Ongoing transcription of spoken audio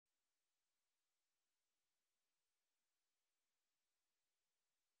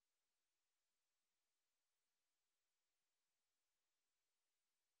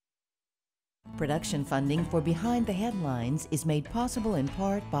Production funding for Behind the Headlines is made possible in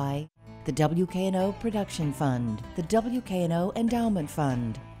part by the WKNO Production Fund, the WKNO Endowment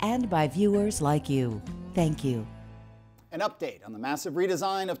Fund, and by viewers like you. Thank you. An update on the massive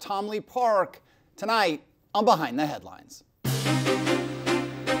redesign of Tom Lee Park tonight on Behind the Headlines.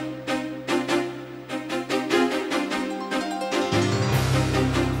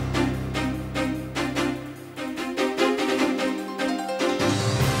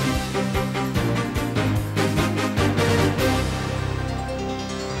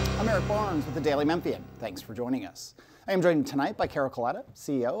 With the Daily Memphian. Thanks for joining us. I am joined tonight by Coletta,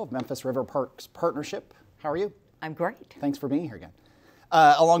 CEO of Memphis River Parks Partnership. How are you? I'm great. Thanks for being here again.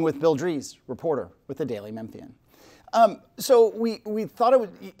 Along with Bill Dries, reporter with the Daily Memphian. So we thought it was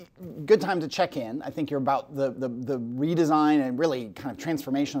a good time to check in. I think you're about the redesign and really kind of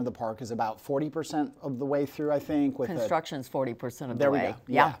transformation of the park is about 40% of the way through, I think. With construction's 40% of the way. There we go.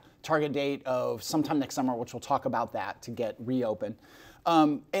 Yeah. Target date of sometime next summer, which we'll talk about that to get reopened.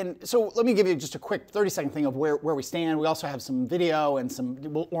 And so let me give you just a quick 30-second thing of where we stand. We also have some video and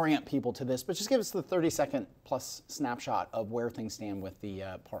we'll orient people to this, but just give us the 30-second plus snapshot of where things stand with the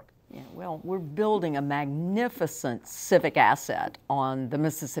park. Yeah, well, we're building a magnificent civic asset on the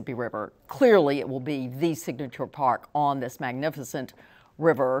Mississippi River. Clearly, it will be the signature park on this magnificent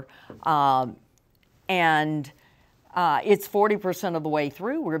river. It's 40% of the way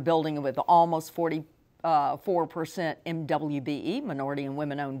through. We're building it with almost 4% MWBE, minority and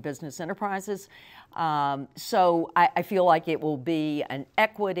women-owned business enterprises. So I feel like it will be an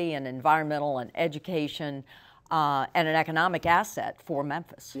equity and environmental and education and an economic asset for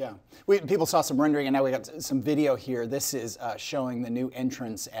Memphis. Yeah, people saw some rendering, and now we got some video here. This is showing the new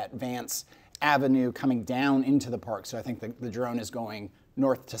entrance at Vance Avenue coming down into the park. So I think the drone is going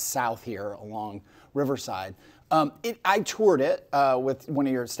north to south here along Riverside. I toured it with one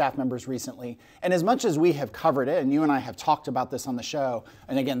of your staff members recently, and as much as we have covered it, and you and I have talked about this on the show,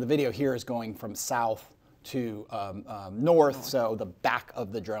 and again, the video here is going from south to north, so the back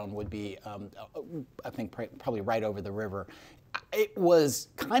of the drone would be, I think, probably right over the river. It was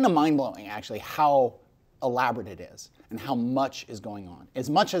kind of mind-blowing, actually, how elaborate it is and how much is going on. As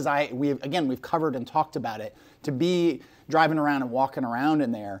much as we've covered and talked about it, to be driving around and walking around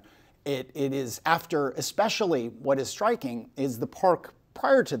in there, it is after, especially what is striking is the park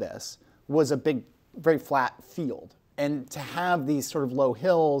prior to this was a big, very flat field. And to have these sort of low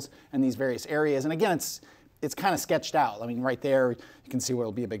hills and these various areas, and again, it's kind of sketched out. I mean, right there, you can see where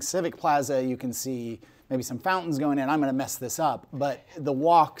it'll be a big civic plaza. You can see maybe some fountains going in. I'm going to mess this up. But the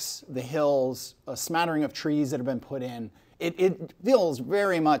walks, the hills, a smattering of trees that have been put in, it feels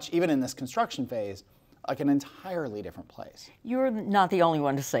very much, even in this construction phase, like an entirely different place. You're not the only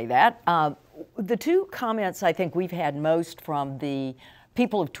one to say that. The two comments I think we've had most from the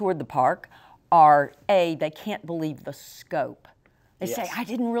people who've toured the park are, A, they can't believe the scope. They say, I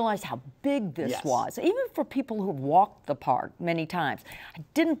didn't realize how big this was. Even for people who've walked the park many times,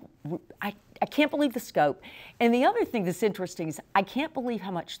 I can't believe the scope. And the other thing that's interesting is I can't believe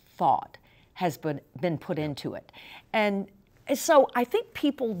how much thought has been put into it. And so I think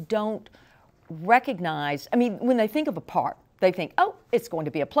people don't recognize, I mean, when they think of a park, they think, oh, it's going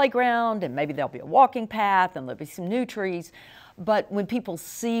to be a playground and maybe there'll be a walking path and there'll be some new trees. But when people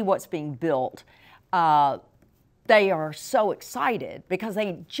see what's being built, they are so excited because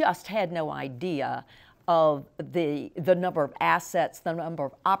they just had no idea of the number of assets, the number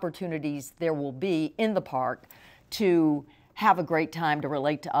of opportunities there will be in the park to have a great time, to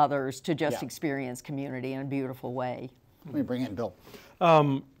relate to others, to just experience community in a beautiful way. Let me bring in Bill.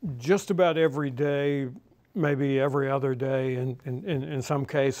 Just about every day, maybe every other day in some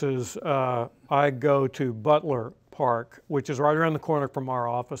cases, I go to Butler Park, which is right around the corner from our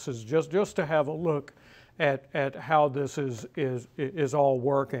offices, just to have a look at how this is all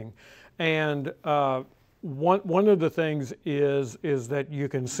working. And one of the things is that you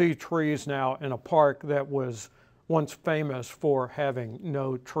can see trees now in a park that was once famous for having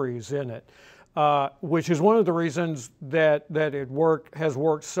no trees in it. Which is one of the reasons that it has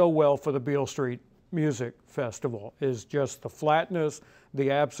worked so well for the Beale Street Music Festival, is just the flatness, the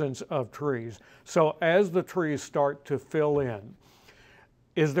absence of trees. So as the trees start to fill in,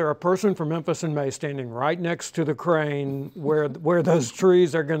 is there a person from Memphis in May standing right next to the crane where those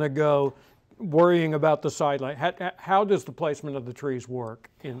trees are going to go, worrying about the sideline? How does the placement of the trees work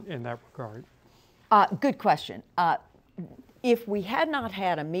in that regard? Good question. If we had not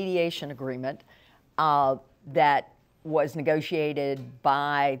had a mediation agreement that was negotiated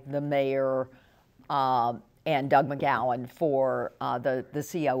by the mayor and Doug McGowan for the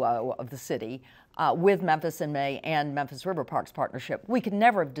COO of the city with Memphis in May and Memphis River Parks Partnership, we could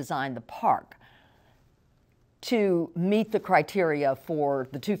never have designed the park to meet the criteria for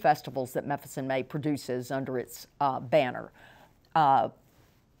the 2 festivals that Memphis in May produces under its banner.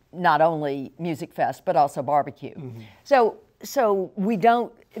 Not only Music Fest, but also barbecue. So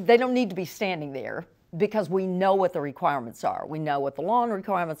they don't need to be standing there because we know what the requirements are. We know what the lawn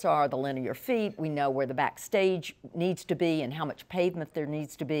requirements are, the linear feet, we know where the backstage needs to be and how much pavement there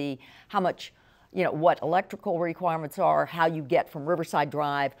needs to be, how much, what electrical requirements are, how you get from Riverside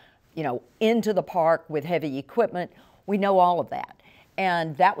Drive, into the park with heavy equipment. We know all of that.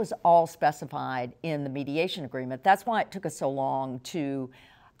 And that was all specified in the mediation agreement. That's why it took us so long to,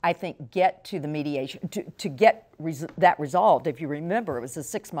 I think, get to the mediation, to get that resolved. If you remember, it was a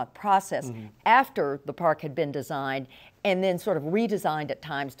 6-month process after the park had been designed and then sort of redesigned at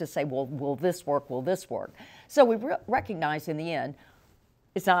times to say, well, will this work, will this work? So we recognized in the end,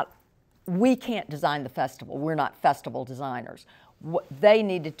 we can't design the festival. We're not festival designers. They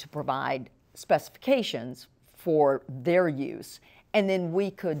needed to provide specifications for their use, and then we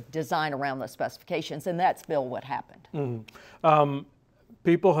could design around those specifications, and that's, Bill, what happened.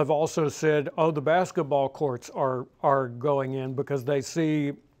 People have also said, oh, the basketball courts are going in because they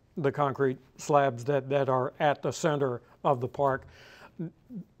see the concrete slabs that are at the center of the park.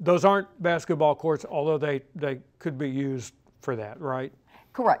 Those aren't basketball courts, although they could be used for that, right?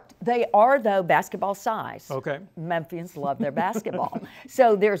 Correct. They are, though, basketball size. Okay. Memphians love their basketball.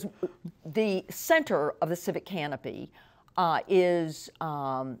 So there's the center of the civic canopy is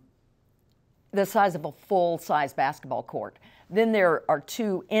the size of a full-size basketball court. Then there are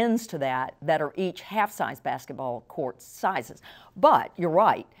 2 ends to that are each half-size basketball court sizes. But you're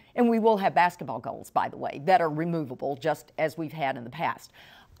right, and we will have basketball goals, by the way, that are removable, just as we've had in the past.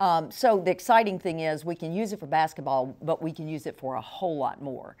 So the exciting thing is we can use it for basketball, but we can use it for a whole lot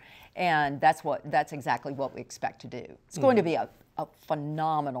more. And that's exactly what we expect to do. It's going to be a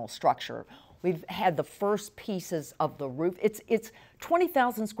phenomenal structure. We've had the first pieces of the roof. It's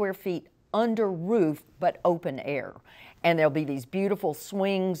 20,000 square feet under roof, but open air. And there'll be these beautiful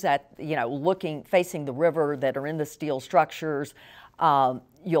swings facing the river that are in the steel structures.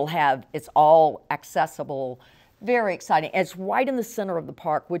 It's all accessible. Very exciting. It's right in the center of the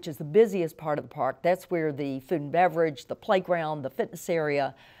park, which is the busiest part of the park. That's where the food and beverage, the playground, the fitness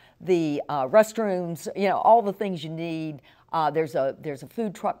area, the restrooms, all the things you need. There's a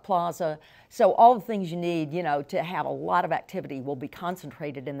food truck plaza. So all the things you need, to have a lot of activity will be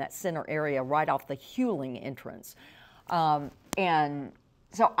concentrated in that center area right off the Hewling entrance. And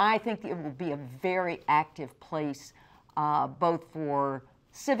so I think it will be a very active place, both for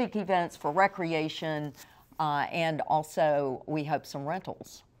civic events, for recreation, and also, we hope, some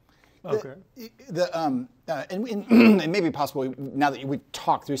rentals. Okay. And it may be possible, now that we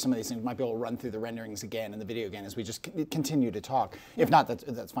talk through some of these things, we might be able to run through the renderings again and the video again as we just continue to talk. If not,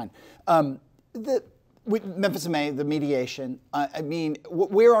 that's fine. Memphis in May, the mediation,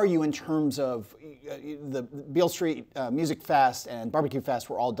 where are you in terms of the Beale Street Music Fest and Barbecue Fest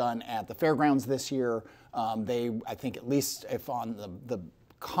were all done at the fairgrounds this year. I think at least if on the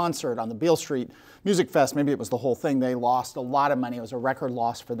concert on the Beale Street Music Fest, maybe it was the whole thing, they lost a lot of money. It was a record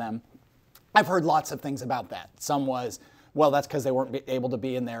loss for them. I've heard lots of things about that. Some was, well, that's because they weren't able to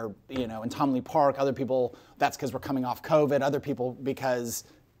be in there, in Tomley Park. Other people, that's because we're coming off COVID. Other people, because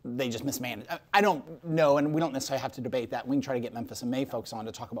they just mismanaged. I don't know, and we don't necessarily have to debate that. We can try to get Memphis and May folks on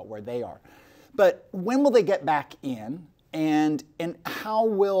to talk about where they are. But when will they get back in, and how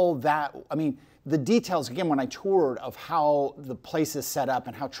will that, the details, again, when I toured of how the place is set up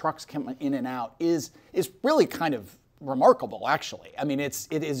and how trucks come in and out is really kind of remarkable, actually.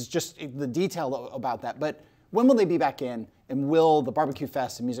 It is just the detail about that. But when will they be back in, and will the Barbecue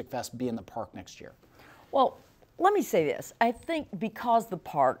Fest and Music Fest be in the park next year? Well, let me say this. I think because the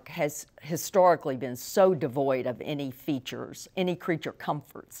park has historically been so devoid of any features, any creature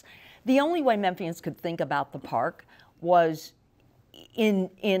comforts, the only way Memphians could think about the park was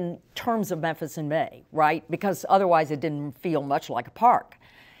in terms of Memphis in May, right? Because otherwise it didn't feel much like a park.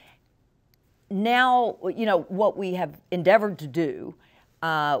 Now, what we have endeavored to do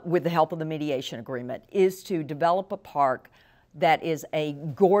with the help of the mediation agreement is to develop a park that is a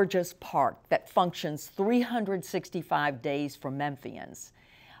gorgeous park that functions 365 days for Memphians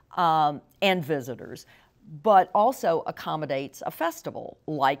and visitors, but also accommodates a festival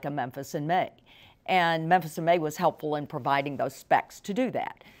like a Memphis in May. And Memphis in May was helpful in providing those specs to do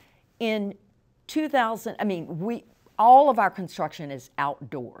that. In 2000, all of our construction is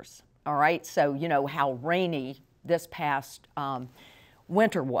outdoors, all right? So how rainy this past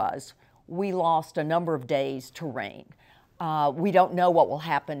winter was. We lost a number of days to rain. We don't know what will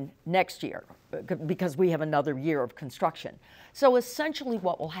happen next year because we have another year of construction. So essentially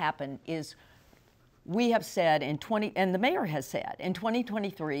what will happen is we have said and the mayor has said, in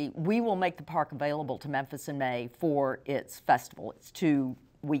 2023, we will make the park available to Memphis in May for its festival, its 2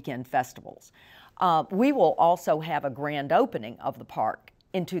 weekend festivals. We will also have a grand opening of the park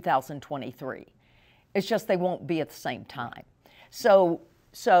in 2023. It's just they won't be at the same time. So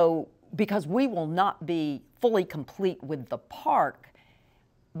because we will not be fully complete with the park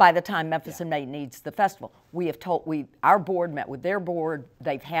by the time Memphis in May needs the festival. We have our board met with their board.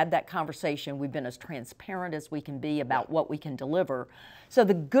 They've had that conversation. We've been as transparent as we can be about what we can deliver. So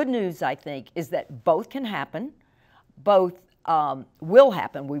the good news, I think, is that both can happen. Both will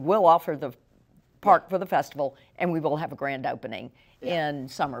happen. We will offer the park for the festival, and we will have a grand opening in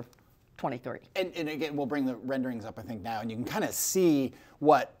summer 23. And again, we'll bring the renderings up, I think, now, and you can kind of see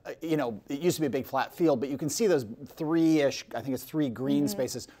what, you know, it used to be a big flat field, but you can see those 3-ish, I think it's 3 green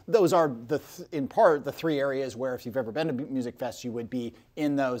spaces. Those are, in part, the 3 areas where if you've ever been to Music Fest, you would be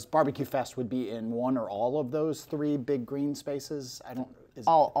in those. Barbecue Fest would be in one or all of those 3 big green spaces. I don't,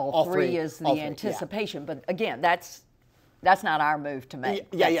 all three is the anticipation, but again, that's not our move to make.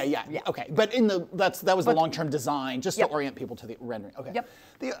 Yeah. Okay, but that was the long-term design, just to orient people to the rendering. Okay.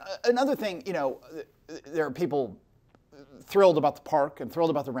 Another thing, you know, there are people thrilled about the park and thrilled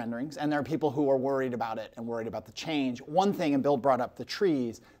about the renderings, and there are people who are worried about it and worried about the change. One thing, and Bill brought up the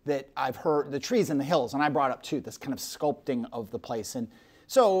trees, that I've heard, the trees in the hills, and I brought up too, this kind of sculpting of the place. And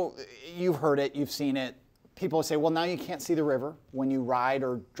so you've heard it, you've seen it. People say, well, now you can't see the river when you ride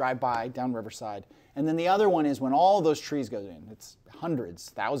or drive by down Riverside. And then the other one is when all those trees go in, it's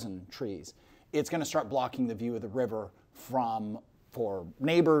hundreds, 1,000 trees, it's going to start blocking the view of the river for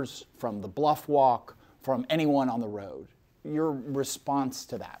neighbors, from the bluff walk, from anyone on the road. Your response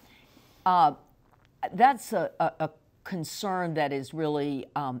to that? That's a concern that is really,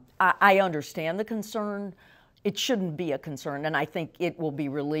 I understand the concern. It shouldn't be a concern, and I think it will be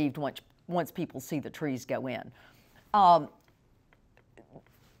relieved once people see the trees go in.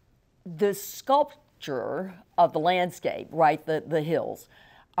 The sculpture of the landscape, right, the hills,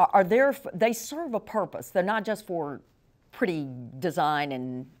 are there, they serve a purpose. They're not just for pretty design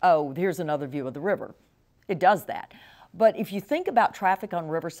and, oh, here's another view of the river. It does that. But if you think about traffic on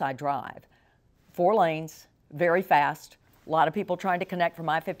Riverside Drive, 4 lanes, very fast, a lot of people trying to connect from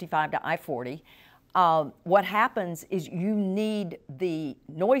I-55 to I-40. What happens is you need the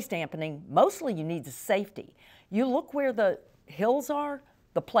noise dampening, mostly you need the safety. You look where the hills are,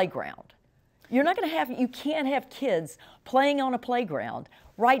 the playground. You're not going to have, you can't have kids playing on a playground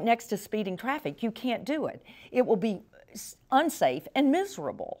right next to speeding traffic. You can't do it. It will be unsafe and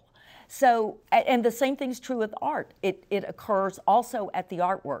miserable. So, and the same thing's true with art. It occurs also at the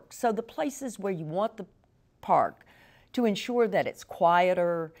artwork. So the places where you want the park to ensure that it's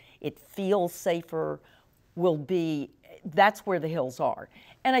quieter, it feels safer, will be, that's where the hills are.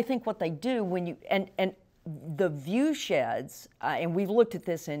 And I think what they do when you, and the view sheds, and we've looked at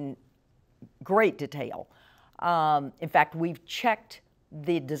this in great detail. In fact, we've checked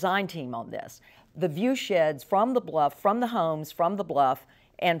the design team on this. The view sheds from the bluff, from the homes, from the bluff,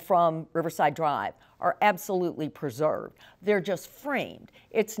 and from Riverside Drive are absolutely preserved. They're just framed.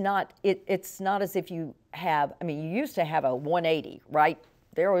 It's not as if you have, I mean, you used to have a 180, right?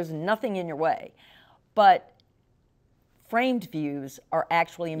 There was nothing in your way. But framed views are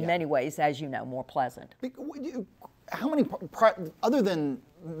actually, in many ways, as you know, more pleasant. How many, other than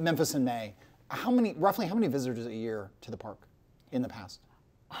Memphis in May, roughly how many visitors a year to the park in the past?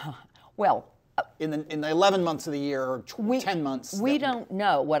 Well, in the 11 months of the year, or 10 months? We don't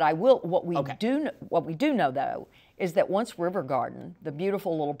know. What we do know though is that once River Garden, the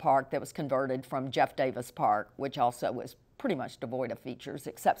beautiful little park that was converted from Jeff Davis Park, which also was pretty much devoid of features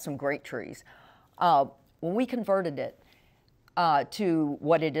except some great trees, when we converted it to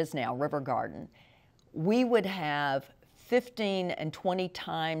what it is now, River Garden, we would have 15 and 20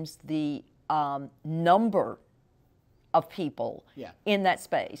 times the number of people in that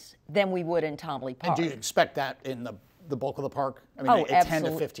space than we would in Tom Lee Park. And do you expect that in the bulk of the park? I mean, a 10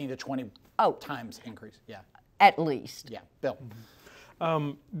 to 15 to 20 times increase. Yeah. At least. Yeah. Bill.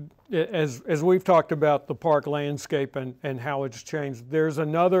 As we've talked about the park landscape and how it's changed, there's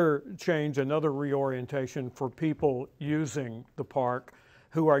another change, another reorientation for people using the park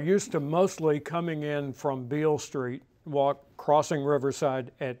who are used to mostly coming in from Beale Street, crossing Riverside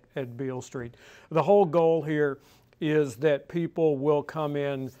at Beale Street. The whole goal here is that people will come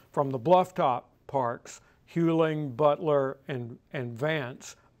in from the Blufftop parks, Huling, Butler, and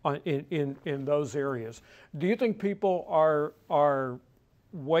Vance in those areas. Do you think people are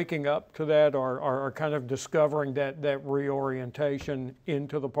waking up to that, or are kind of discovering that reorientation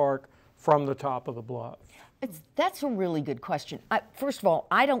into the park from the top of the bluff? That's a really good question. First of all,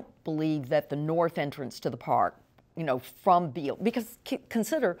 I don't believe that the north entrance to the park, from Beale, because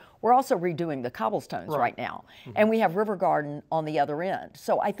consider we're also redoing the cobblestones right now, and we have River Garden on the other end.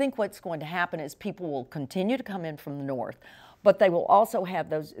 So I think what's going to happen is people will continue to come in from the north, but they will also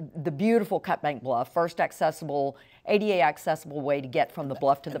have the beautiful cut bank bluff, first accessible, ADA accessible way to get from the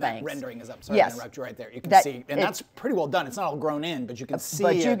bluff to the banks. That rendering is up. Sorry to interrupt you right there. You can see, and that's pretty well done. It's not all grown in, but you can see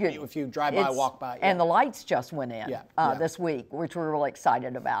if you drive by, walk by. And the lights just went in this week, which we're really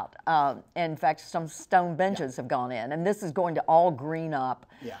excited about. In fact, some stone benches have gone in, and this is going to all green up.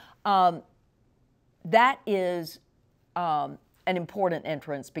 That is an important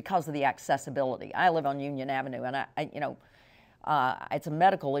entrance because of the accessibility. I live on Union Avenue, and I had some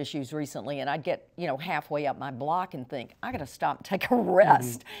medical issues recently, and I'd get, halfway up my block and think, I got to stop and take a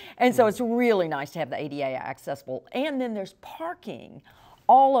rest. And so it's really nice to have the ADA accessible. And then there's parking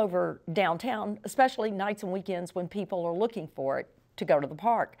all over downtown, especially nights and weekends when people are looking for it to go to the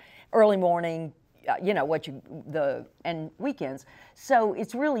park. Early morning, and weekends. So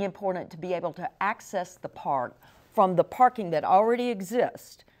it's really important to be able to access the park from the parking that already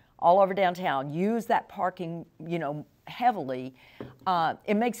exists all over downtown. Use that parking, heavily.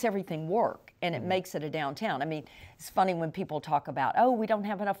 It makes everything work, and it makes it a downtown. I mean, it's funny when people talk about, oh, we don't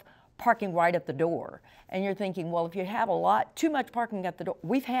have enough parking right at the door. And you're thinking, well, if you have too much parking at the door,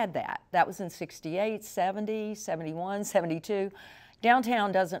 we've had that. That was in 68, 70, 71, 72.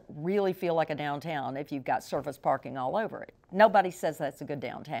 Downtown doesn't really feel like a downtown if you've got surface parking all over it. Nobody says that's a good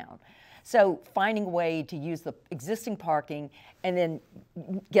downtown. So finding a way to use the existing parking and then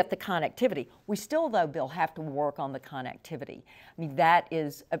get the connectivity. We still, though, Bill, have to work on the connectivity. I mean, that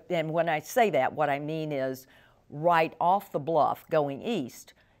is, and when I say that, what I mean is right off the bluff going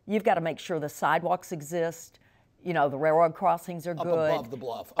east, you've got to make sure the sidewalks exist, the railroad crossings are good. Up above the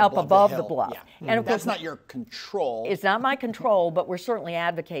bluff. Up above the bluff. Yeah. And of course, that's not your control. It's not my control, but we're certainly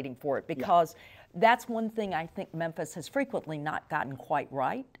advocating for it because that's one thing I think Memphis has frequently not gotten quite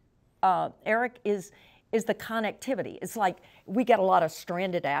right. Eric, is the connectivity. It's like we get a lot of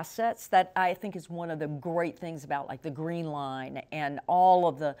stranded assets that I think is one of the great things about like the Green Line and all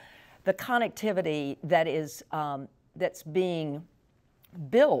of the connectivity that is that's being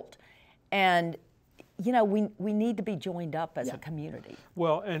built. And we need to be joined up as a community.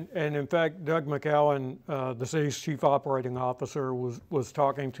 Well, and in fact, Doug McAllen, the city's chief operating officer, was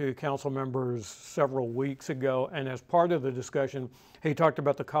talking to council members several weeks ago, and as part of the discussion, he talked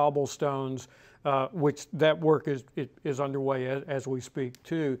about the cobblestones, which that work is underway as we speak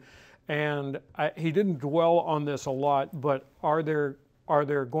too. And he didn't dwell on this a lot, but are there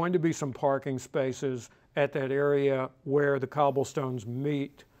going to be some parking spaces at that area where the cobblestones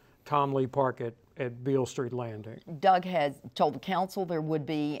meet Tom Lee Park at Beale Street Landing? Doug has told the council there would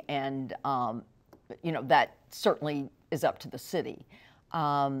be, and that certainly is up to the city.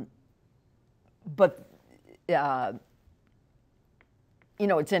 But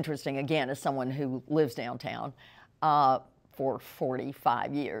it's interesting, again, as someone who lives downtown for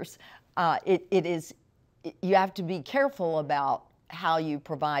 45 years, you have to be careful about how you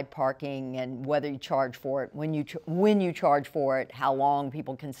provide parking and whether you charge for it, when you charge for it, how long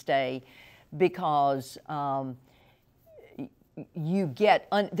people can stay, because there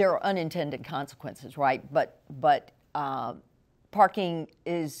are unintended consequences, right? But parking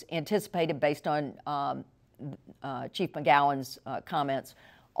is anticipated based on Chief McGowan's comments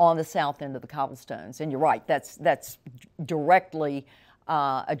on the south end of the cobblestones, and you're right. That's directly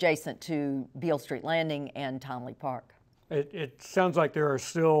adjacent to Beale Street Landing and Tom Lee Park. It sounds like there are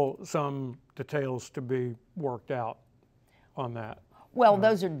still some details to be worked out on that. Well,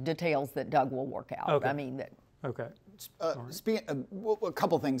 those are details that Doug will work out. Okay. I mean, okay. A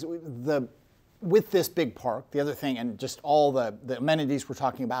couple things. With this big park, the other thing, and just all the amenities we're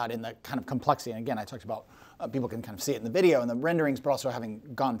talking about and the kind of complexity, and again, I talked about people can kind of see it in the video and the renderings, but also having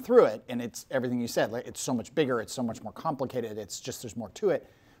gone through it, and it's everything you said. Like, it's so much bigger, it's so much more complicated, it's just there's more to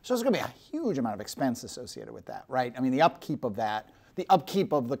it. So there's going to be a huge amount of expense associated with that, right? I mean, the upkeep of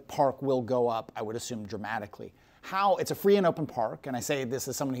the park will go up, I would assume, dramatically. It's a free and open park, and I say this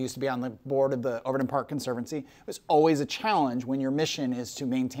as someone who used to be on the board of the Overton Park Conservancy. It was always a challenge when your mission is to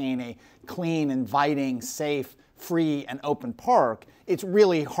maintain a clean, inviting, safe, free, and open park. It's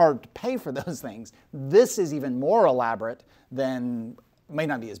really hard to pay for those things. This is even more elaborate than, may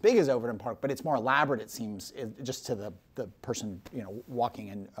not be as big as Overton Park, but it's more elaborate, it seems, just to the person walking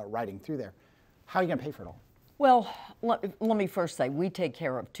and riding through there. How are you going to pay for it all? Well, let me first say we take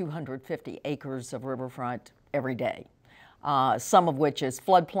care of 250 acres of riverfront every day, some of which is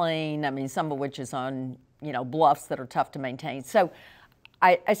floodplain. I mean, some of which is on bluffs that are tough to maintain. So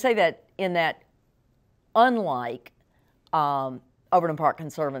I say that in that, unlike Overton Park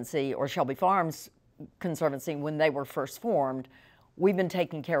Conservancy or Shelby Farms Conservancy when they were first formed, we've been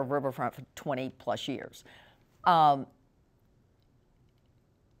taking care of riverfront for 20 plus years.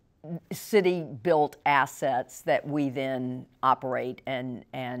 City-built assets that we then operate and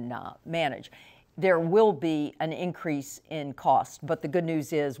manage. There will be an increase in cost, but the good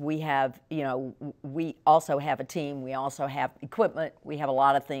news is we have, we also have a team, we also have equipment, we have a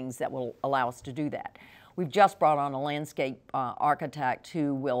lot of things that will allow us to do that. We've just brought on a landscape architect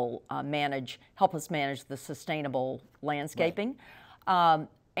who will help us manage the sustainable landscaping. Right.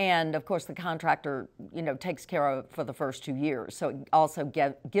 And of course the contractor, takes care of it for the first 2 years. So it also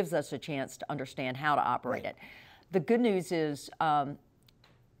gives us a chance to understand how to operate it. The good news is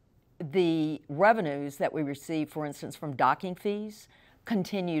the revenues that we receive, for instance, from docking fees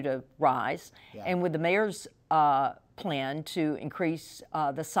continue to rise. Yeah. And with the mayor's plan to increase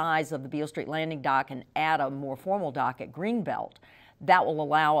the size of the Beale Street Landing dock and add a more formal dock at Greenbelt, that will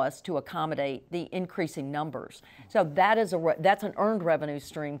allow us to accommodate the increasing numbers. So that's an earned revenue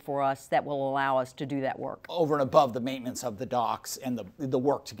stream for us that will allow us to do that work. Over and above the maintenance of the docks and the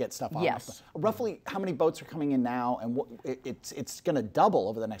work to get stuff on. Yes. Roughly how many boats are coming in now, and it's going to double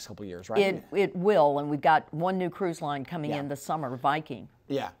over the next couple of years, right? It will, and we've got one new cruise line coming in this summer, Viking.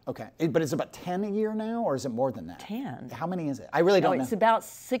 Yeah, okay. But is it about 10 a year now, or is it more than that? 10. How many is it? I really don't know. It's about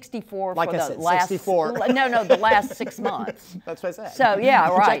 64 like for I the said, last... 64. No, the last 6 months. That's what I said. So, yeah,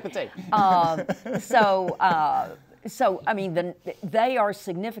 right. Check the tape. So I mean, they are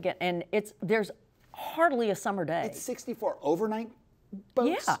significant, and there's hardly a summer day. It's 64 overnight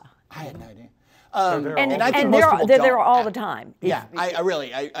boats? Yeah. I had no idea. And they're there all the time. Yeah,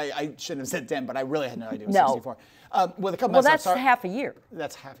 I shouldn't have said 10, but I really had no idea it was 64. With a couple well, that's half a year.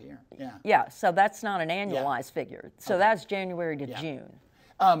 That's half a year, yeah. Yeah, so that's not an annualized figure. So that's January to June.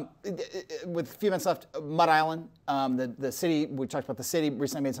 With a few minutes left, Mud Island, the city, we talked about the city,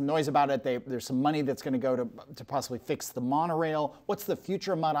 recently made some noise about it. There's some money that's going to go to possibly fix the monorail. What's the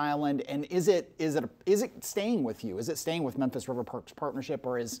future of Mud Island, and is it staying with you? Is it staying with Memphis River Parks Partnership,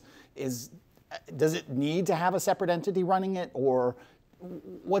 or does it need to have a separate entity running it, or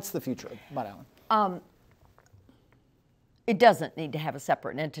what's the future of Mud Island? It doesn't need to have a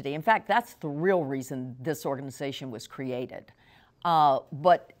separate entity. In fact, that's the real reason this organization was created.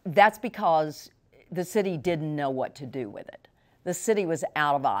 But that's because the city didn't know what to do with it. The city was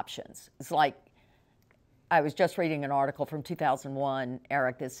out of options. It's like, I was just reading an article from 2001,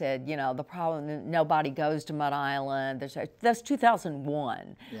 Eric, that said, the problem, nobody goes to Mud Island. That's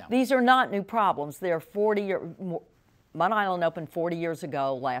 2001. Yeah. These are not new problems. They're Mud Island opened 40 years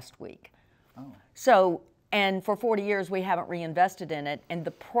ago last week. Oh. So, and for 40 years, we haven't reinvested in it, and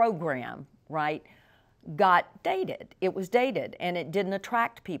the program, right, got dated. It was dated, and it didn't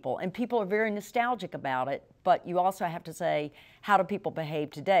attract people, and people are very nostalgic about it, but you also have to say, how do people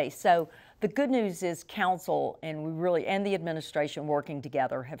behave today? So the good news is council and the administration working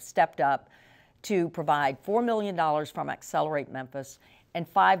together have stepped up to provide $4 million from Accelerate Memphis and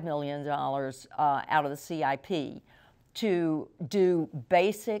 $5 million out of the CIP to do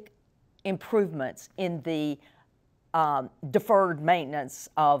basic improvements in the deferred maintenance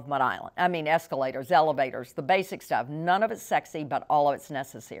of Mud Island. I mean, escalators, elevators, the basic stuff. None of it's sexy, but all of it's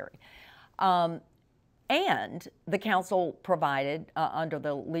necessary. And the council provided, under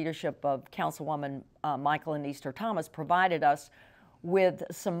the leadership of Councilwoman Michael and Easter Thomas, provided us with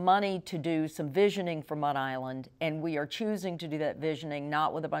some money to do some visioning for Mud Island, and we are choosing to do that visioning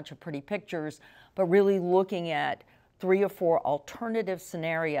not with a bunch of pretty pictures, but really looking at 3 or 4 alternative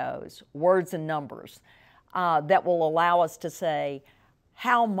scenarios, words and numbers, that will allow us to say,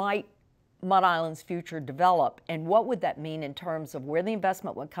 how might Mud Island's future develop, and what would that mean in terms of where the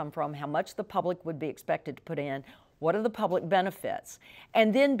investment would come from, how much the public would be expected to put in, what are the public benefits,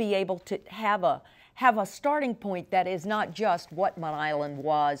 and then be able to have a starting point that is not just what Mud Island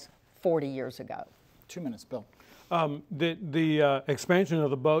was 40 years ago. 2 minutes, Bill. The expansion of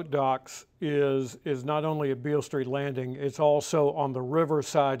the boat docks is not only at Beale Street Landing, it's also on the river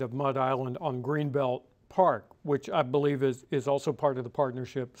side of Mud Island on Greenbelt Park, which I believe is also part of the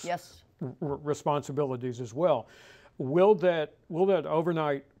partnership's responsibilities as well. Will that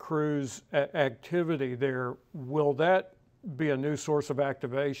overnight cruise activity there, will that be a new source of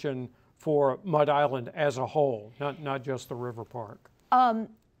activation for Mud Island as a whole, not just the river park?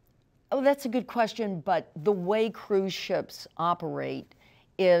 Oh, that's a good question, but the way cruise ships operate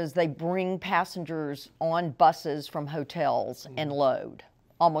is they bring passengers on buses from hotels and load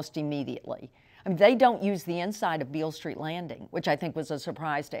almost immediately. I mean, they don't use the inside of Beale Street Landing, which I think was a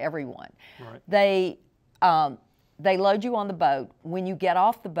surprise to everyone. Right. They load you on the boat. When you get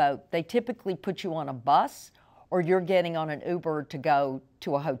off the boat, they typically put you on a bus or you're getting on an Uber to go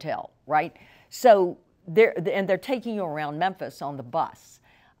to a hotel, right? So they're taking you around Memphis on the bus.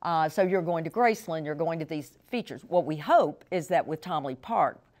 So you're going to Graceland, you're going to these features. What we hope is that with Tom Lee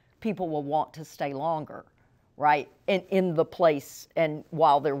Park, people will want to stay longer, right, in the place and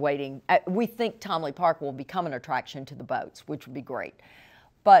while they're waiting. We think Tom Lee Park will become an attraction to the boats, which would be great.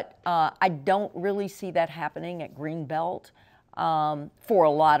 But I don't really see that happening at Greenbelt for a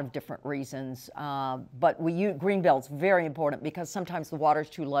lot of different reasons. But Greenbelt's very important because sometimes the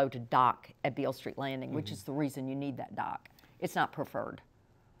water's too low to dock at Beale Street Landing, which is the reason you need that dock. It's not preferred.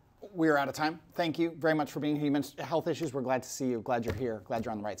 We're out of time. Thank you very much for being here. You mentioned health issues. We're glad to see you. Glad you're here. Glad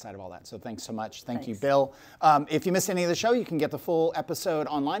you're on the right side of all that. So thanks so much. Thank you, Bill. If you missed any of the show, you can get the full episode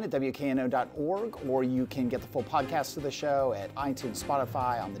online at WKNO.org, or you can get the full podcast of the show at iTunes,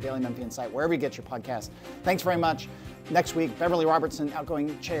 Spotify, on the Daily Memphian site, wherever you get your podcast. Thanks very much. Next week, Beverly Robertson,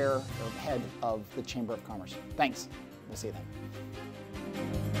 outgoing chair or head of the Chamber of Commerce. Thanks. We'll see you then.